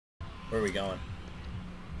Where are we going?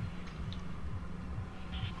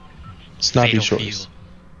 Snobby Fatal Shores. Field.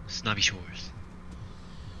 Snobby Shores.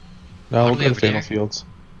 No, All we'll the way go to over Fatal there? Fields.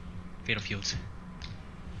 Fatal Fields.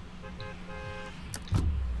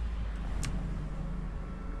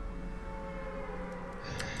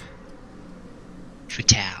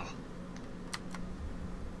 Fatal.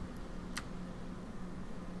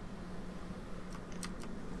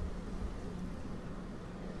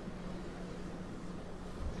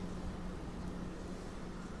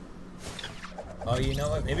 Oh, you know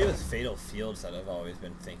what? Maybe it was Fatal Fields that I've always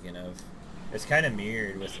been thinking of. It's kind of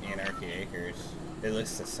mirrored with Anarchy Acres. It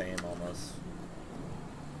looks the same almost.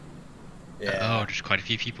 Oh, Yeah, there's quite a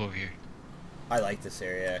few people over here. I like this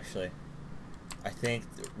area actually. I think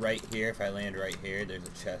right here, if I land right here, there's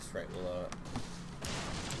a chest right below it.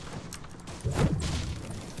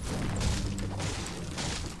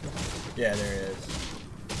 Yeah, there is.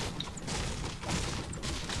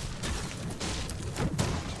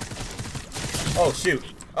 Oh shoot!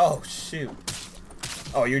 Oh shoot!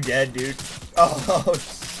 Oh, you're dead, dude. Oh,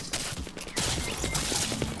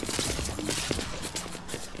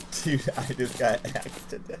 dude, I just got axed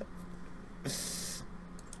to death.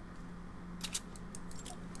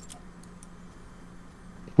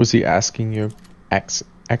 Was he asking you,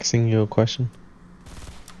 asking you a question?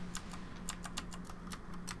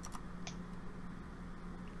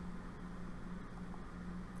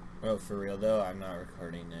 Oh, for real though, I'm not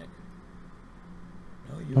recording, Nick.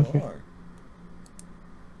 No, you Okay. are.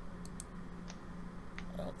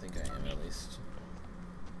 I don't think I am, at least.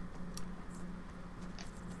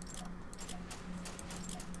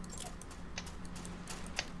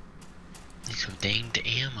 Need some danged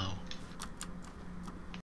ammo.